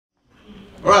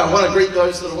All right, I want to greet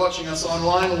those that are watching us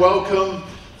online. Welcome.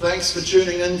 Thanks for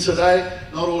tuning in today.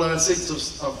 Not all our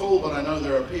seats are full, but I know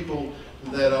there are people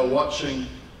that are watching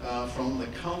from the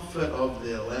comfort of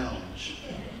their lounge.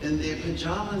 In their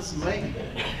pajamas, maybe.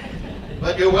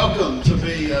 But you're welcome to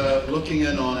be looking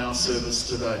in on our service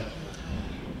today.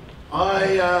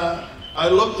 I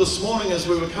looked this morning as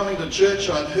we were coming to church.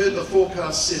 I'd heard the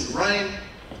forecast said rain.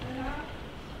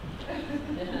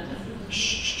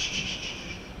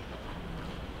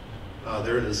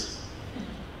 There it is.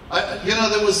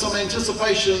 There was some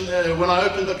anticipation when I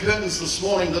opened the curtains this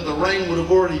morning that the rain would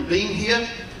have already been here.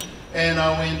 And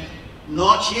I went,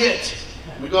 not yet.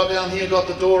 We got down here, got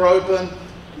the door open,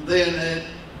 then it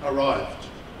arrived.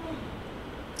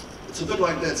 It's a bit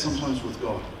like that sometimes with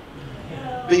God.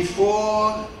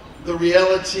 Before the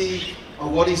reality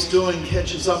of what He's doing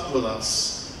catches up with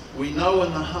us, we know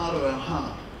in the heart of our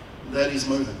heart that He's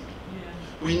moving.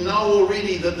 We know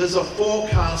already that there's a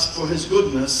forecast for His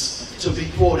goodness to be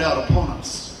poured out upon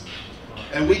us.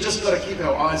 And we just got to keep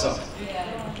our eyes up.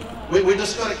 We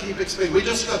just got to keep expecting.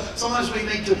 Sometimes we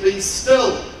need to be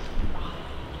still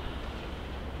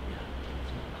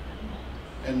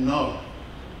and know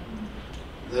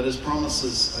that His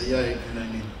promises are yea and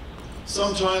amen.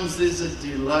 Sometimes there's a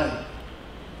delay.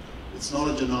 It's not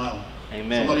a denial.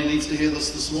 Amen. Somebody needs to hear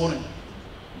this morning.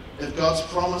 If God's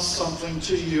promised something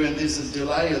to you and there's a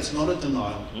delay, it's not a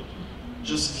denial.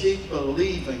 Just keep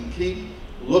believing, keep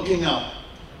looking up,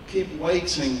 keep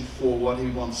waiting for what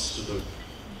He wants to do.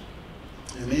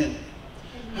 Amen.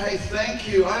 Hey, thank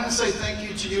you. I want to say thank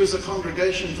you to you as a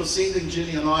congregation for sending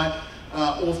Jenny and I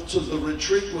off to the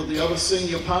retreat with the other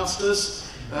senior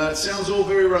pastors. It sounds all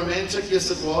very romantic. Yes,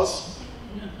 it was.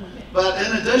 But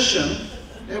in addition,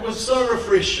 it was so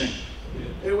refreshing.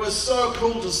 It was so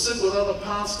cool to sit with other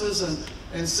pastors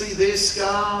and see their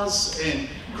scars and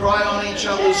cry on each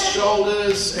other's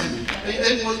shoulders. And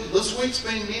this week's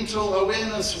been Mental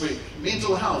Awareness Week,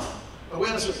 Mental Health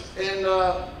Awareness Week. And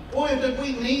boy, did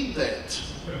we need that.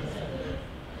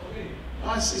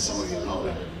 I see some of you know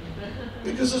that.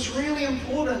 Because it's really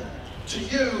important to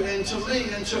you and to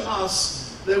me and to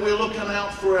us that we're looking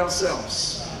out for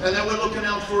ourselves. And that we're looking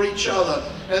out for each other.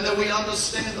 And that we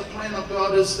understand the plan of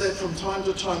God is that from time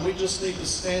to time we just need to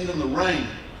stand in the rain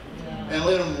and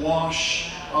let Him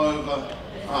wash over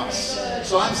us.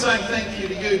 So I'm saying thank you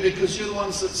to you because you're the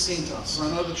ones that sent us. I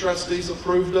know the trustees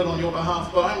approved it on your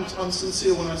behalf, but I'm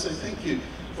sincere when I say thank you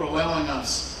for allowing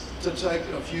us to take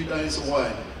a few days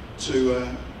away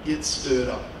to get stirred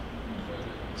up.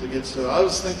 I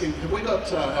was thinking, have we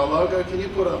got our logo? Can you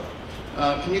put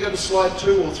can you go to slide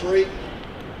 2 or 3?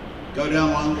 Go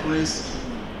down one, please.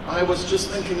 I was just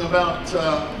thinking about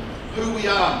who we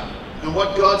are and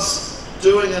what God's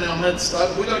doing in our midst.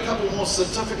 We've got a couple more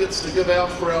certificates to give out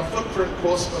for our footprint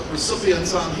course, but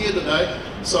recipients aren't here today,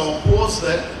 so I'll pause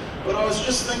that. But I was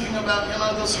just thinking about,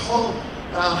 this whole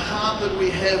heart that we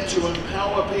have to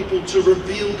empower people to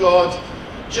reveal God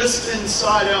just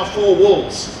inside our 4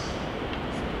 walls.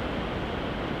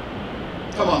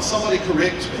 Come on, somebody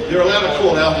correct me. You're allowed to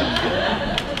call out in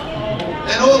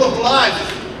and all of life.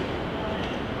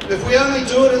 If we only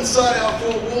do it inside our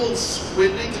 4 walls, we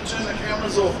need to turn the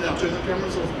cameras off now. Turn the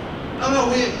cameras off. No,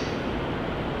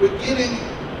 we're getting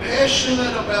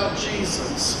passionate about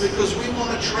Jesus because we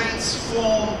want to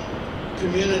transform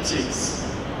communities.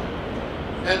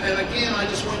 And again, I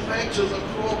just went back to the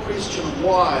core question of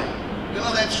why. You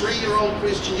know that 3-year-old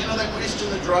question? You know that question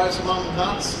that drives mum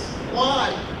nuts?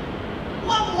 Why?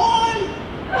 Why?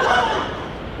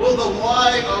 Well, the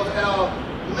why of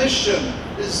our mission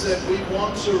is that we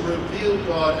want to reveal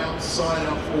God outside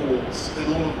our 4 walls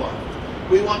in all of life.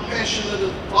 We want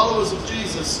passionate followers of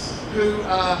Jesus who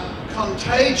are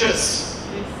contagious.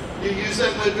 You use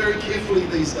that word very carefully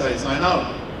these days, I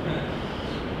know.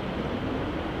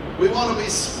 We want to be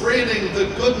spreading the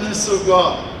goodness of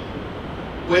God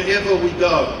wherever we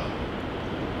go,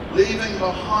 leaving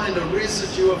behind a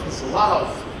residue of His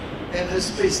love and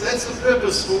His peace. That's the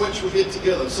purpose for which we get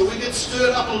together. So we get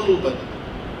stirred up a little bit.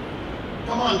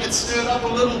 Come on, get stirred up a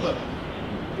little bit.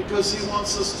 Because He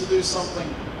wants us to do something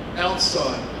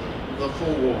outside the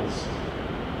 4 walls.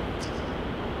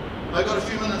 I got a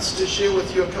few minutes to share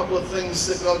with you a couple of things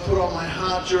that God put on my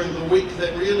heart during the week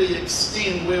that really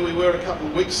extend where we were a couple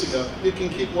of weeks ago. You can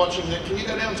keep watching that. Can you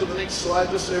go down to the next slide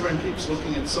just so everyone keeps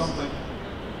looking at something?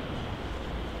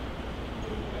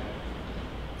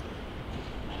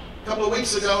 A couple of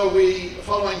weeks ago,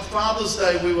 following Father's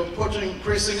Day, we were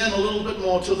pressing in a little bit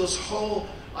more to this whole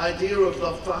idea of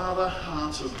the Father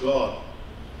heart of God.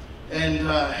 And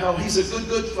how He's a good,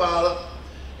 good Father.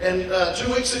 And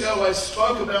 2 weeks ago I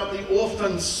spoke about the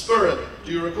orphan spirit.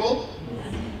 Do you recall?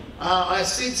 I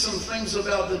said some things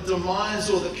about the demise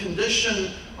or the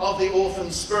condition of the orphan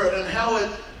spirit and how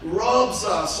it robs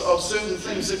us of certain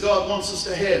things that God wants us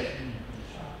to have.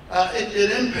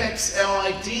 It impacts our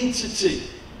identity.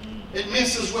 It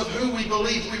messes with who we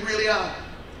believe we really are.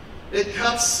 It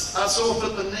cuts us off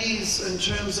at the knees in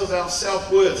terms of our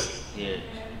self-worth. Yeah.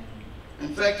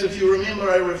 In fact, if you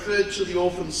remember, I referred to the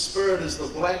orphan spirit as the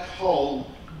black hole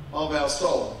of our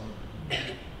soul.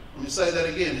 Let me say that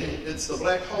again. It's the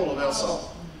black hole of our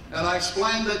soul. And I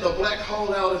explained that the black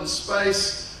hole out in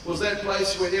space was that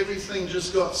place where everything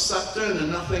just got sucked in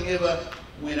and nothing ever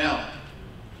went out.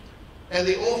 And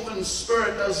the orphan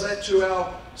spirit does that to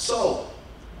our soul.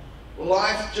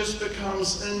 Life just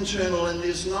becomes internal and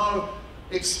there's no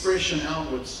expression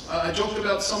outwards. I talked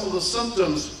about some of the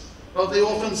symptoms of the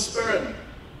orphan spirit.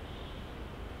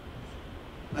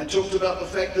 I talked about the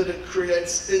fact that it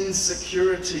creates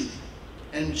insecurity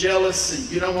and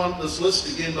jealousy. You don't want this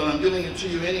list again, but I'm giving it to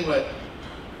you anyway.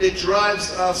 It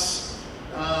drives us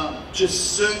to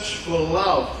search for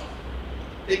love.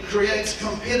 It creates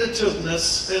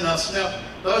competitiveness in us. Now,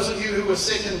 those of you who were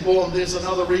second born, there's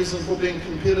another reason for being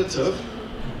competitive.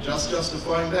 Just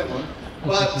justifying that one.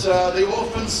 But the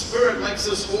orphan spirit makes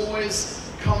us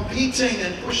always competing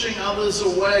and pushing others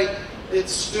away. It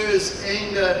stirs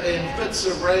anger and fits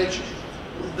of rage.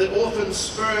 The orphan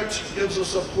spirit gives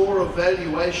us a poor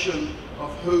evaluation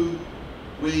of who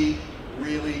we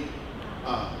really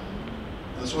are.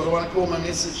 That's what I want to call my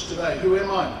message today. Who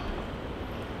am I?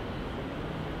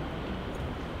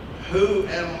 Who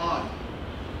am I?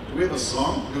 Do we have a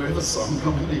song? Do we have a song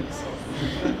coming in?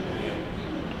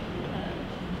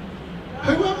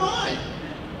 Who am I?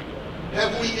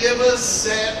 Have we ever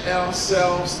sat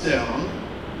ourselves down,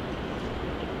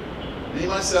 me,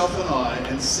 myself, and I,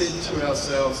 and said to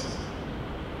ourselves,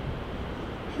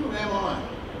 who am I?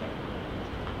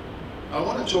 I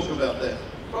want to talk about that,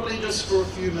 probably just for a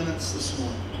few minutes this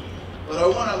morning. But I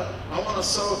want to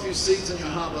sow a few seeds in your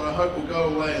heart that I hope will go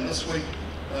away, and this week,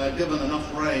 given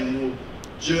enough rain, will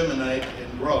germinate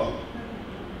and grow.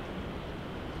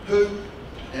 Who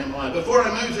am I? Before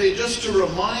I move there, just to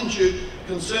remind you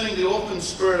concerning the orphan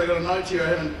spirit, I got a note here I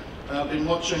haven't been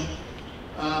watching.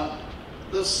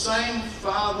 The same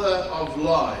father of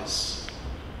lies.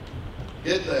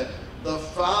 Get that? The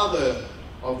father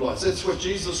of lies. That's what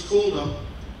Jesus called him.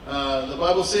 The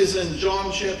Bible says in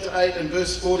John chapter 8 and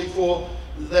verse 44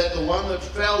 that the one that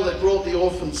fell, that brought the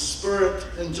orphan spirit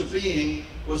into being,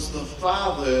 was the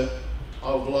father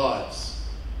of lies.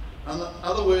 In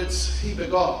other words, he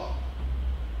begot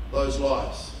those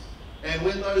lies. And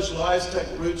when those lies take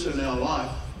root in our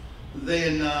life,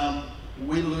 then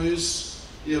we lose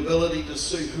the ability to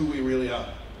see who we really are.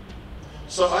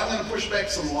 So I'm going to push back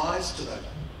some lies today.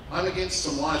 I'm against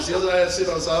some lies. The other day I said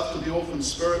I was after the orphan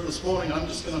spirit. This morning I'm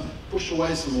just going to push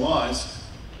away some lies,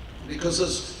 because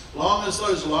as long as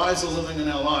those lies are living in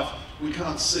our life, we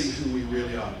can't see who we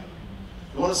really are.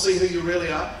 You want to see who you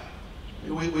really are?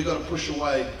 We've got to push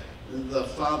away the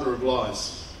father of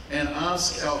lies and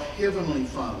ask our heavenly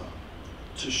Father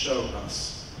to show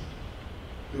us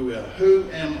who we are. Who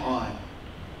am I?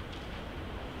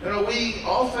 You know, we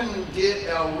often get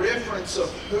our reference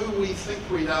of who we think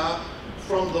we are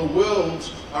from the world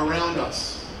around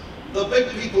us. The big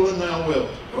people in our world.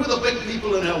 Who are the big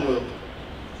people in our world?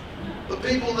 The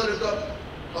people that have got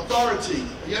authority.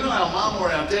 You know, our mum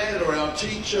or our dad or our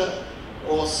teacher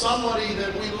or somebody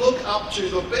that we look up to.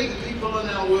 The big people in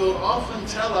our world often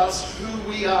tell us who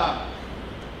we are.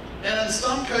 And in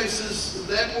some cases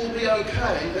that will be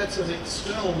okay. That's an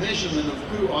external measurement of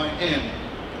who I am.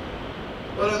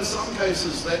 But in some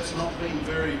cases that's not being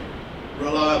very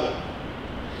reliable.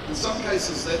 In some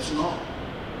cases that's not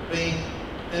being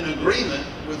in agreement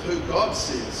with who God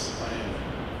says I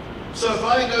am. So if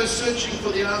I go searching for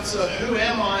the answer, who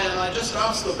am I, and I just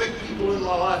ask the big people in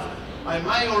my life, I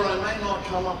may or I may not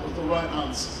come up with the right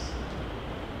answer.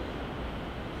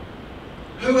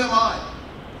 Who am I?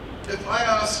 If I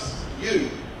ask you,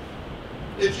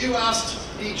 if you asked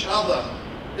each other,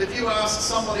 if you asked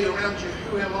somebody around you,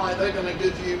 who am I, they're going to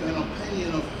give you an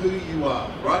opinion of who you are,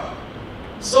 right?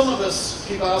 Some of us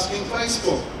keep asking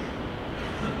Facebook.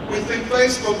 We think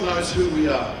Facebook knows who we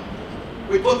are.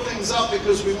 We put things up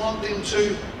because we want them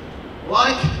to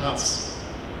like us.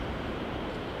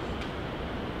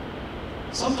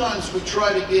 Sometimes we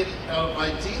try to get our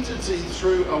identity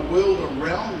through a world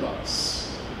around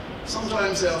us.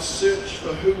 Sometimes our search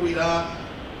for who we are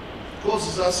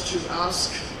causes us to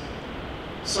ask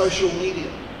social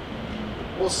media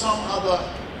or some other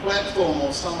platform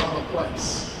or some other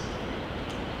place.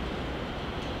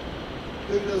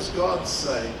 Who does God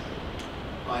say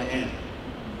I am?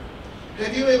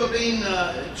 Have you ever been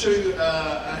to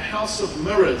a house of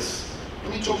mirrors?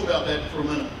 Let me talk about that for a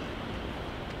minute.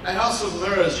 A house of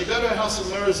mirrors. You go to a house of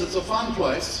mirrors, it's a fun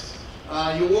place.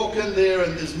 You walk in there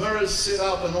and there's mirrors set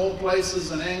up in all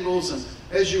places and angles, and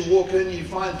as you walk in you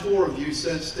find 4 of you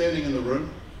standing in the room.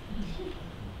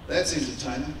 That's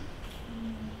entertaining.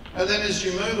 And then as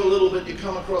you move a little bit, you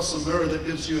come across a mirror that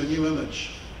gives you a new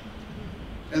image.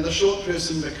 And the short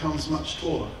person becomes much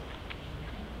taller.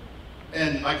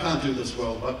 And I can't do this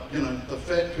well, but you know, the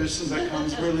fat person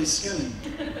becomes really skinny.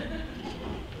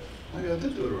 Maybe I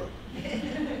did do it right.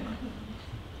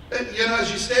 And, you know,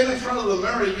 as you stand in front of the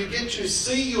mirror, you get to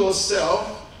see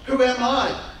yourself. Who am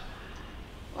I?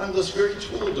 I'm this very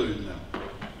tall dude now.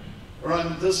 Or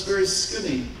I'm this very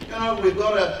skinny. You know, we've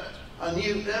got a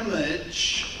new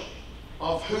image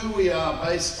of who we are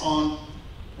based on,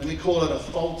 and we call it a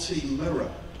faulty mirror.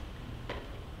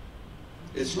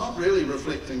 It's not really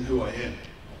reflecting who I am.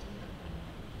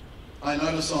 I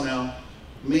notice on our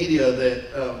media,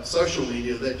 that social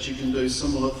media, that you can do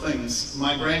similar things.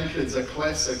 My grandkids are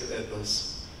classic at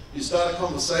this. You start a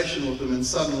conversation with them and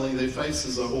suddenly their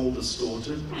faces are all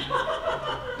distorted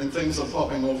and things are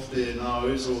popping off their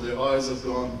nose, or their eyes have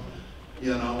gone,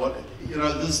 you know what, you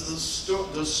know, there's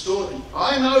distorting.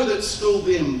 I know that's still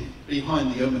them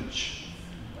behind the image,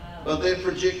 but they're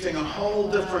projecting a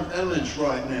whole different image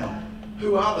right now.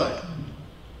 Who are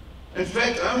they? In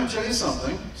fact, I'm going to tell you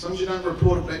something. Some of you don't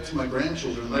report it back to my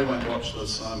grandchildren. They won't watch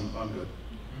this. I'm good.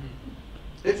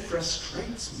 It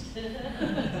frustrates me.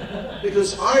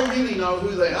 Because I really know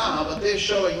who they are, but they're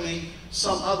showing me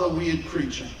some other weird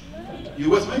creature. You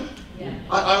with me? Yeah.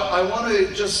 I want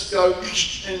to just go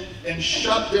and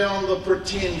shut down the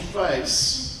pretend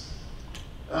face.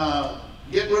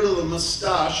 Get rid of the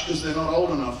moustache because they're not old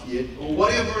enough yet, or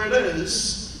whatever it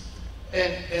is.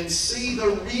 And see the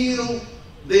real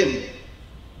them.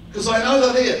 Because I know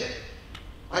they're there.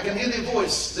 I can hear their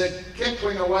voice. They're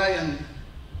cackling away and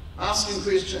asking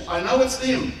questions. I know it's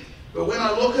them. But when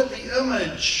I look at the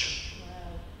image,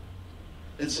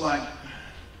 it's like,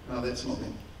 no, that's not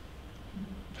them.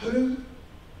 Who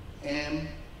am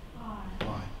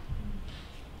I?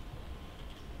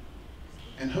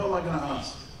 And who am I going to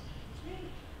ask?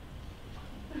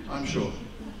 I'm sure.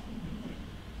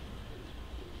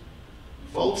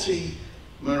 Faulty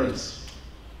mirrors.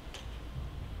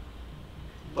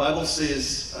 The Bible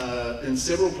says in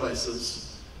several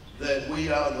places that we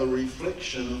are the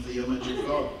reflection of the image of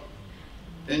God.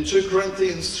 In 2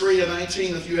 Corinthians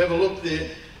 3:18, if you have a look there,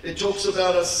 it talks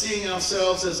about us seeing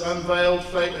ourselves as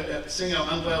seeing our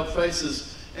unveiled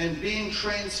faces and being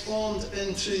transformed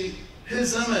into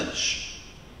His image,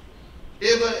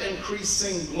 ever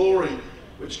increasing glory,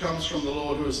 which comes from the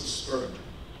Lord who is the Spirit.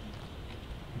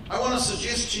 I want to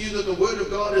suggest to you that the Word of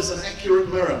God is an accurate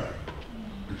mirror.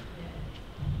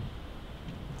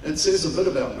 It says a bit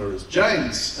about mirrors.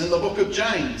 James, in the book of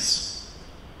James,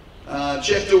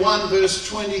 chapter 1, verse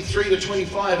 23 to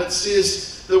 25, it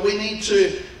says that we need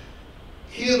to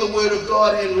hear the Word of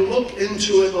God and look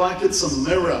into it like it's a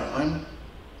mirror. I'm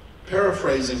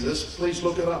paraphrasing this. Please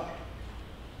look it up.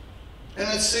 And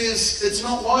it says it's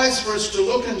not wise for us to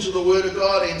look into the Word of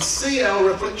God and see our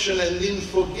reflection and then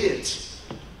forget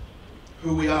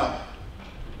who we are,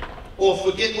 or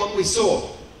forget what we saw.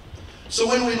 So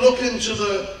when we look into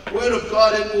the Word of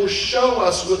God, it will show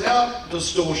us without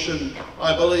distortion,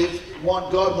 I believe, what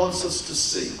God wants us to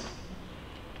see.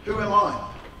 Who am I?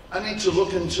 I need to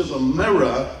look into the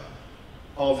mirror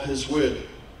of His Word.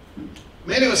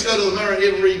 Many of us go to the mirror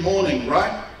every morning,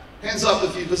 right? Hands up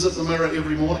if you visit the mirror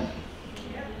every morning.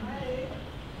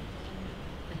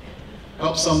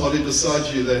 Help somebody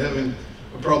beside you, they're having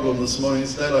a problem this morning.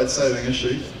 It's daylight saving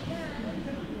issue.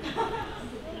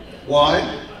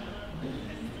 Why?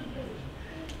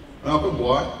 Malcolm,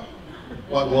 why?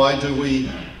 Why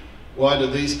do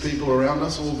these people around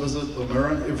us all visit the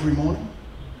mirror every morning?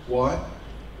 Why?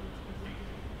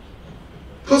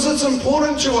 Because it's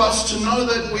important to us to know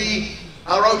that we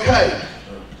are okay.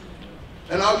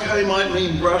 And okay might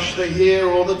mean brush the hair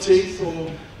or the teeth or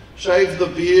shave the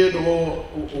beard or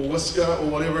whisker or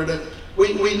whatever it is.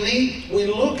 We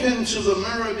look into the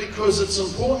mirror because it's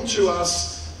important to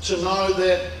us to know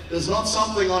that there's not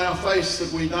something on our face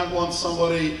that we don't want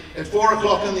somebody at 4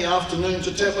 o'clock in the afternoon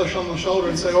to tap us on the shoulder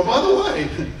and say, oh, by the way.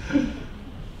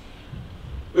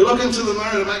 We look into the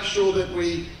mirror to make sure that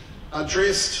we are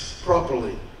dressed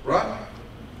properly, right?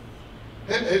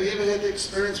 Have you ever had the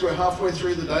experience where halfway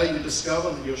through the day you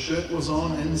discover that your shirt was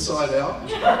on inside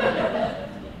out?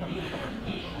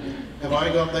 Have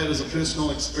I got that as a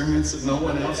personal experience that no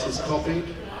one else has copied?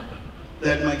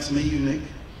 that makes me unique?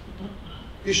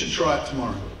 You should try it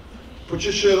tomorrow. Put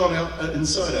your shirt on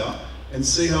inside out and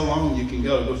see how long you can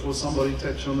go before somebody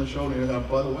taps you on the shoulder and you go,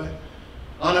 by the way.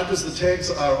 I know, because the tags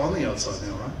are on the outside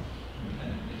now, right?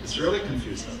 It's really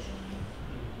confusing.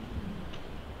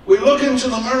 We look into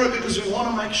the mirror because we want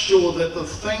to make sure that the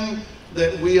thing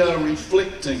that we are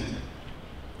reflecting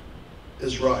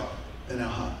is right in our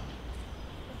heart.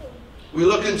 We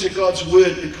look into God's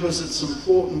Word because it's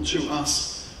important to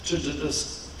us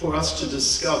for us to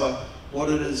discover what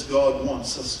it is God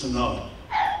wants us to know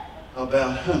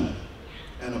about Him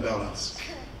and about us.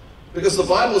 Because the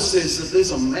Bible says that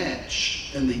there's a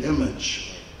match in the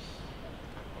image.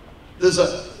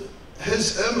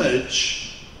 His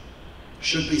image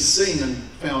should be seen and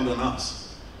found in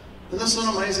us. Isn't this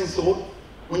an amazing thought?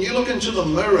 When you look into the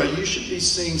mirror, you should be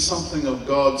seeing something of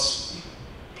God's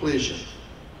pleasure.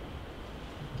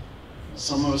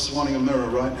 Some of us are wanting a mirror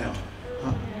right now.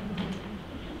 Huh?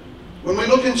 When we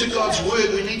look into God's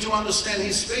Word, we need to understand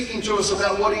He's speaking to us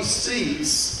about what He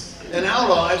sees in our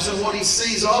lives and what He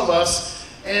sees of us.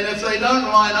 And if they don't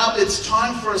line up, it's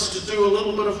time for us to do a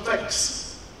little bit of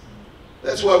fix.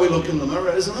 That's why we look in the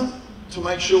mirror, isn't it? To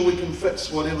make sure we can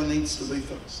fix whatever needs to be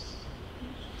fixed.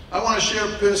 I want to share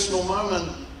a personal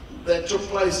moment that took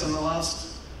place in the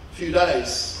last few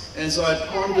days as I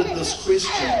pondered this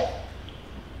question.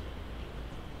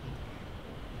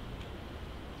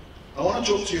 I want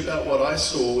to talk to you about what I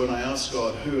saw when I asked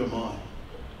God, who am I?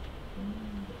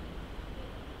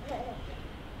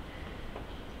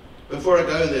 Before I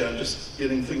go there, I'm just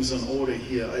getting things in order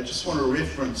here. I just want to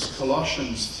reference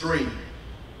Colossians 3,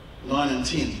 9 and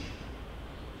 10.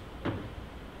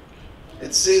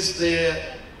 It says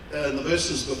there, the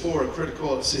verses before are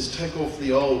critical. It says, take off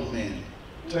the old man.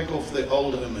 Take off the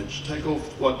old image. Take off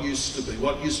what used to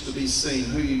be seen,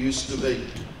 who you used to be.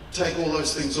 Take all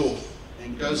those things off.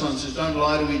 And goes on and says, don't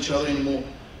lie to each other anymore.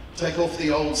 Take off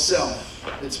the old self,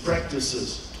 its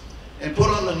practices, and put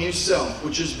on the new self,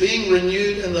 which is being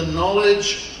renewed in the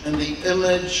knowledge and the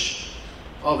image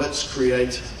of its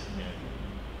Creator.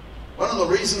 One of the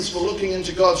reasons for looking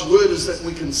into God's Word is that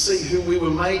we can see who we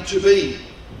were made to be.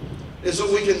 Is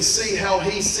that we can see how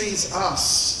He sees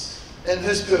us and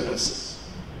His purposes.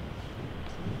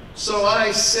 So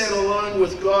I sat alone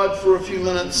with God for a few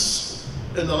minutes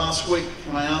in the last week,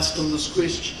 and I asked Him this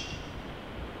question.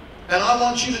 And I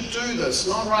want you to do this,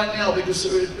 not right now because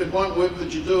it won't work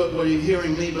that you do it while you're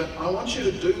hearing me, but I want you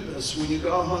to do this when you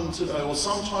go home today or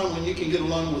sometime when you can get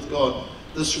alone with God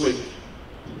this week.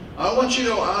 I want you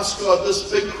to ask God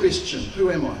this big question,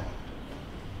 who am I?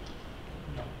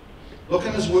 Look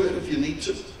in His Word if you need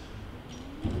to.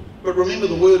 But remember,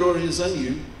 the Word already is in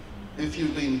you if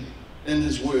you've been in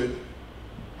His Word.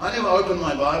 I never opened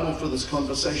my Bible for this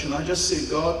conversation. I just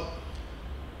said, God,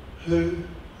 who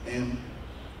am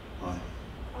I?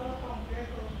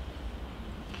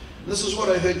 This is what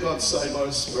I heard God say by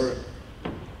His Spirit.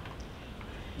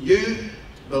 You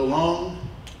belong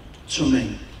to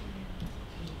me.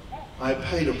 I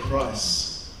paid a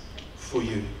price for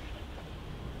you.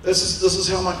 This is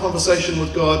how my conversation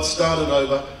with God started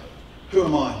over, who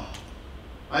am I?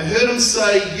 I heard Him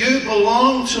say, you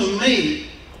belong to me.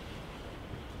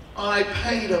 I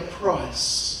paid a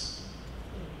price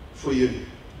for you.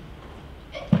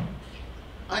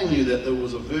 I knew that there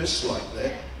was a verse like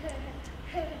that.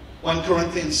 1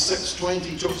 Corinthians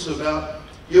 6:20 talks about,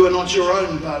 you are not your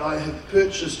own, but I have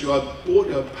purchased you. I bought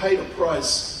you. I paid a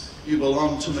price. You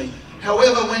belong to me.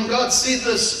 However, when God said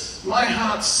this, my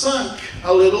heart sunk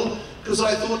a little because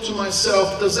I thought to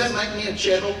myself, does that make me a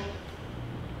chattel?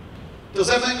 Does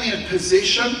that make me a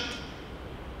possession?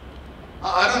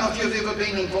 I don't know if you've ever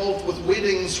been involved with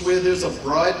weddings where there's a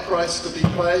bride price to be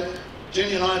paid.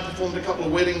 Jenny and I performed a couple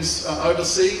of weddings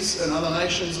overseas in other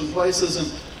nations and places,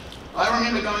 and I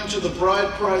remember going to the bride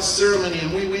price ceremony,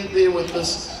 and we went there with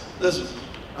this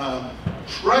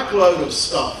truckload of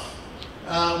stuff.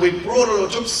 We brought it,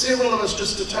 it took several of us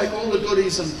just to take all the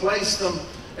goodies and place them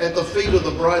at the feet of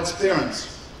the bride's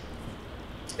parents,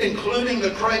 including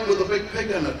the crate with the big pig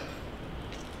in it.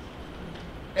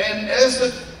 And as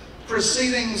the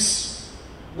proceedings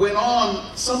went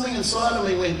on, something inside of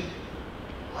me went,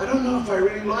 I don't know if I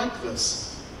really like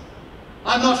this.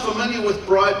 I'm not familiar with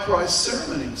bride price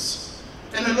ceremonies.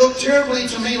 And it looked terribly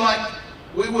to me like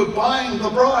we were buying the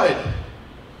bride.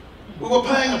 We were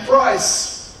paying a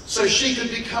price so she could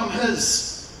become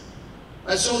his.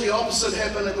 I saw the opposite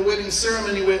happen at the wedding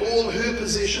ceremony, where all her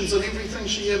possessions and everything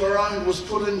she ever owned was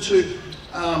put into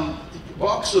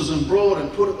boxes and brought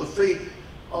and put at the feet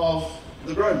of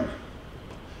the groom.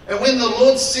 And when the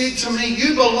Lord said to me,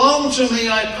 you belong to me,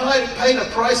 I paid a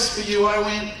price for you, I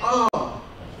went, oh,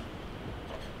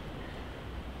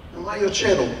 I your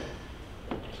chattel?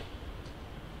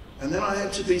 And then I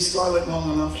had to be silent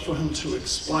long enough for him to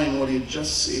explain what he had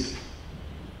just said.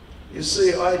 You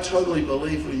see, I totally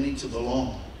believe we need to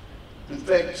belong. In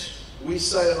fact, we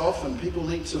say it often, people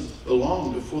need to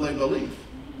belong before they believe.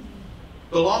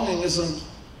 Belonging isn't,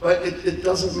 it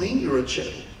doesn't mean you're a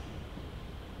chattel.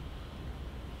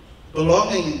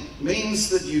 Belonging means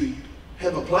that you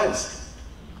have a place.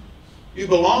 You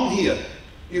belong here.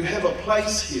 You have a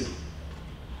place here.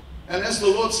 And as the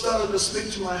Lord started to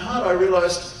speak to my heart, I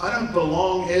realized I don't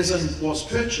belong as in was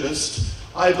purchased.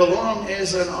 I belong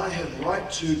as in I have right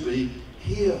to be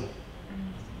here.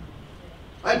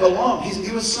 I belong.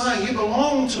 He was saying, you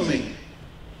belong to me.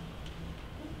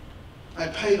 I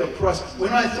paid a price.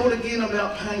 When I thought again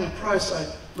about paying a price,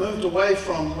 I moved away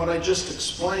from what I just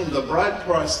explained, the bride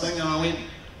price thing, and I went,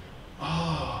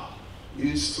 oh,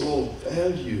 you saw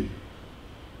value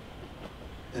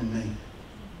in me.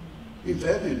 You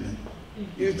valued me.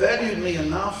 You valued me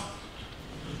enough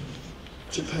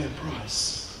to pay a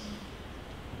price.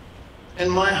 And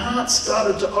my heart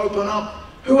started to open up.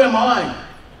 Who am I?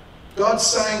 God's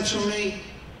saying to me,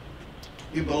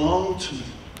 you belong to me.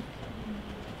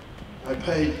 I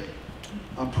paid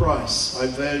a price. I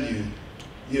value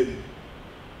you.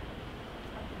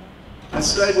 I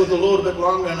stayed with the Lord a bit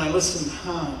longer and I listened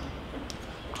hard.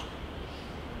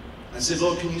 I said,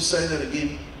 Lord, can you say that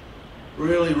again?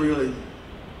 Really, really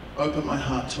open my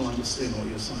heart to understand what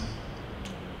you're saying.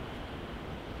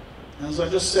 And as I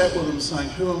just sat with him saying,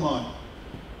 who am I?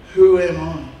 Who am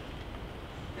I?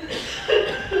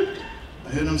 I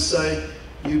heard him say,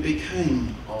 you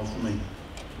became of me.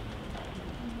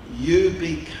 You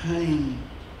became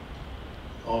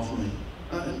of me.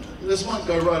 This might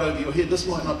go right over your head. This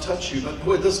might not touch you, but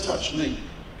boy, this touched me.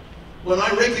 When I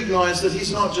recognized that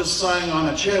he's not just saying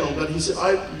I'm a chattel, but he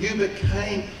said, you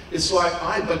became, it's like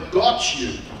I begot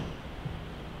you.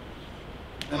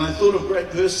 And I thought of great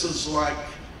verses like,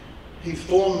 he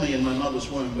formed me in my mother's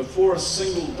womb. Before a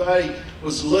single day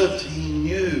was lived, he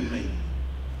knew me.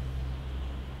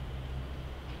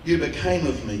 You became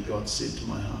of me, God said to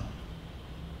my heart.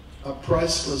 A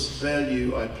priceless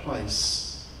value I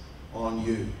place on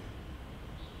you.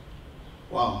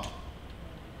 Wow.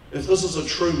 If this is a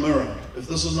true mirror, if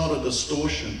this is not a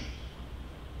distortion,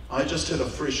 I just had a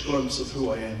fresh glimpse of who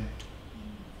I am.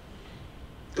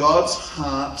 God's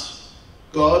heart,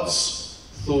 God's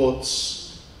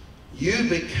thoughts, you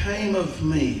became of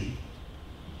me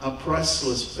a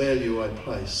priceless value I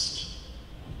placed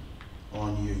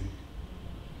on you.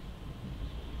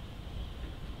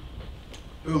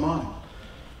 Who am I?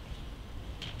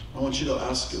 I want you to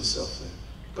ask yourself that.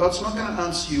 God's not going to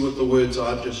answer you with the words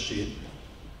I've just shared.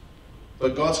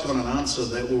 But God's got an answer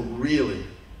that will really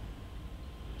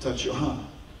touch your heart.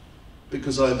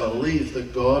 Because I believe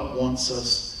that God wants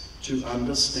us to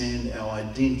understand our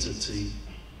identity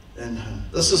in Him.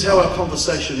 This is how our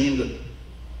conversation ended.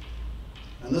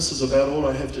 And this is about all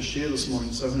I have to share this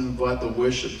morning. So I'm going to invite the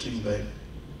worship team back.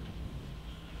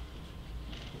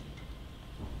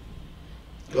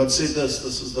 God said this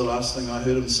is the last thing I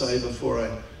heard him say before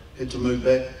I had to move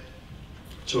back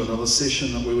to another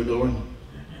session that we were doing.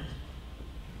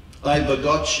 I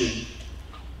begot you,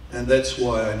 and that's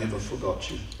why I never forgot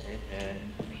you.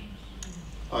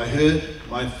 I heard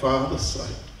my Father say,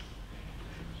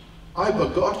 I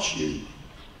begot you,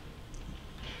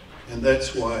 and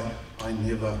that's why I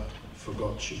never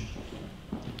forgot you.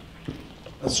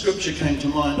 A scripture came to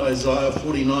mind, Isaiah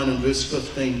 49 and verse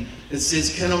 15. It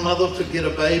says, can a mother forget a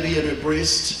baby at her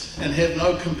breast and have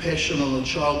no compassion on the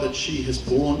child that she has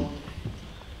born?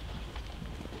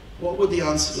 What would the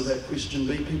answer to that question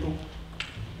be, people?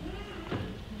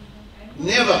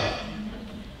 Never.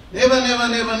 Never, never,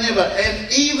 never, never.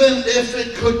 And even if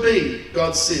it could be,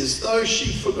 God says, though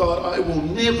she forgot, I will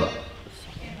never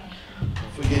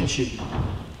forget you.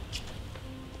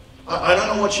 I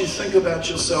don't know what you think about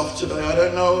yourself today. I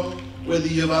don't know whether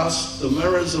you've asked the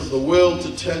mirrors of the world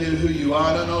to tell you who you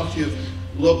are. I don't know if you've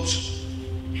looked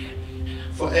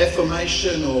for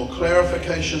affirmation or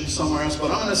clarification somewhere else.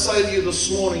 But I'm going to say to you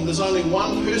this morning, there's only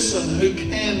one person who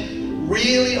can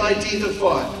really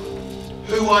identify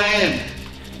who I am.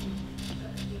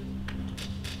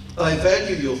 I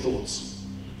value your thoughts.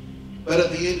 But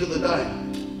at the end of the day,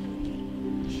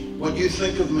 what you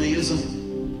think of me isn't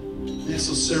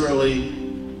necessarily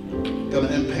going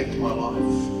to impact my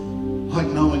life, like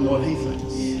knowing what he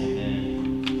thinks.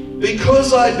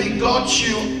 Because I begot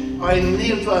you, I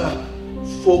never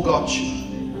forgot you.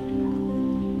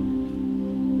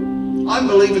 I'm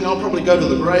believing I'll probably go to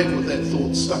the grave with that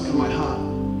thought stuck in my heart.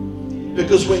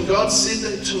 Because when God said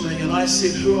that to me and I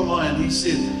said, who am I? And he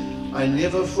said, I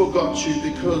never forgot you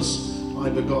because I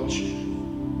begot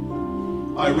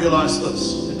you. I realize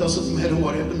this. It doesn't matter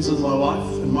what happens in my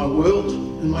life, in my world,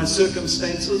 in my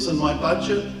circumstances, in my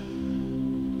budget,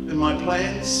 in my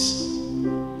plans.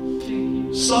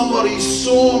 Somebody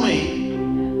saw me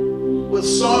with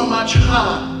so much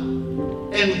heart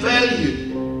and value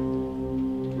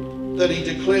that he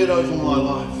declared over my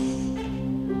life,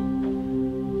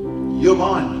 you're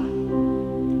mine.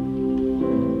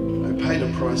 I paid a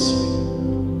price for you.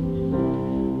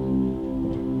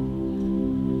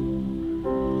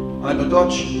 I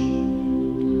begot you.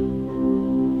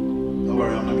 Don't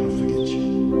worry, I'm not going to forget you.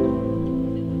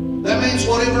 That means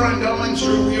whatever I'm going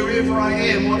through, wherever I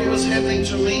am, whatever's happening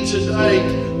to me today,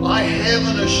 I have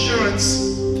an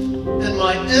assurance in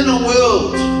my inner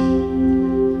world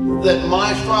that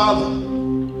my Father,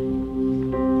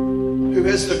 who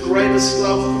has the greatest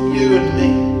love for you and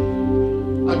me,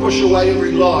 I push away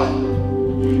every lie.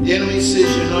 The enemy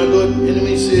says you're no good. The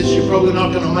enemy says you're probably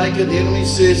not going to make it. The enemy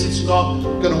says it's not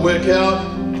going to work out.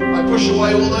 I push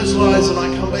away all those lies and I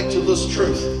come back to this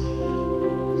truth.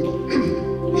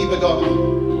 He begot me.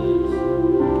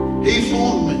 He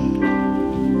formed me.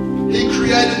 He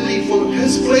created me for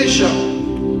His pleasure.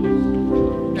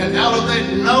 And out of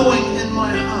that knowing in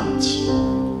my heart,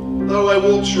 though I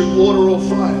walk through water or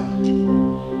fire,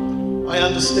 I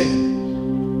understand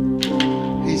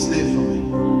He's there for me.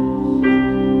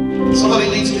 Somebody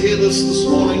needs to hear this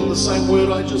morning, the same word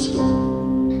I just got.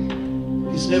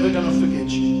 He's never going to forget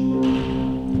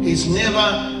you. He's never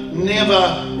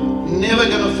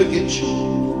going to forget you.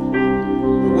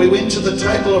 We went to the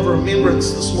table of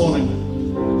remembrance this morning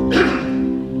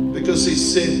because He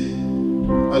said,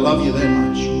 I love you that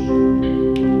much.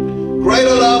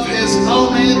 Greater love has no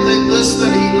man than this,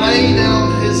 that He laid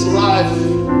down His life.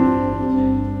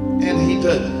 And He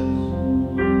did.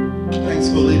 Thanks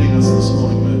for leading us this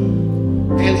morning,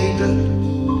 man. And He did.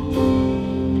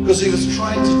 Because He was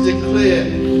trying to declare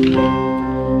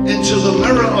into the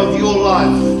mirror of your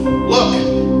life, look,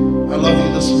 I love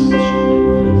you this much.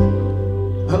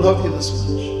 I love you this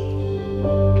much.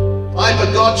 I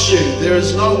begot you. There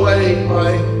is no way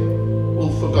I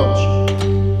will forget you.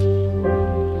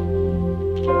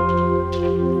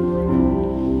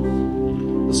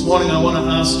 This morning I want to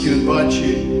ask you, invite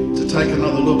you to take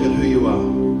another look at who you are.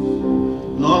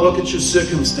 Not look at your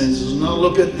circumstances, not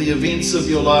look at the events of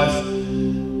your life.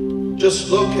 Just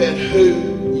look at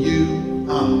who you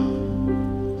are.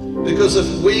 Because if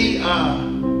we are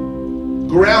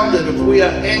grounded, if we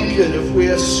are anchored, if we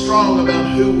are strong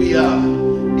about who we are,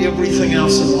 everything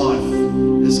else in life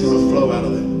is going to flow out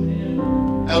of that.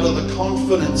 Out of the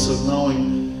confidence of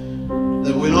knowing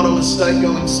that we're not a mistake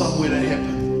going somewhere to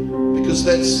happen. Because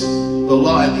that's the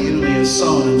lie the enemy has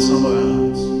sown in some of our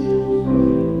hearts.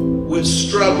 We've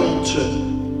struggled to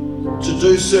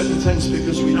do certain things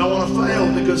because we don't want to fail,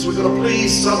 because we've got to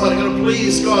please somebody, got to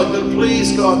please God, got to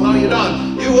please God. No, you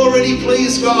don't. You already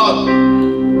please God.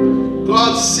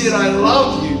 God said, I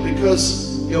love you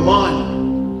because you're mine.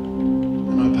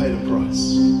 And I paid a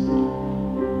price.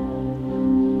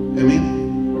 Amen?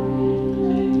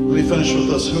 Let me finish with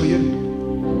this. Who are you?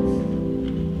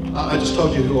 I just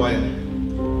told you who I am.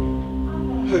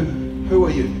 Who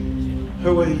are you?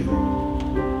 Who are you?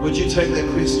 Would you take that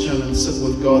question and sit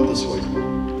with God this week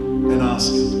and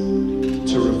ask Him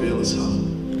to reveal His heart?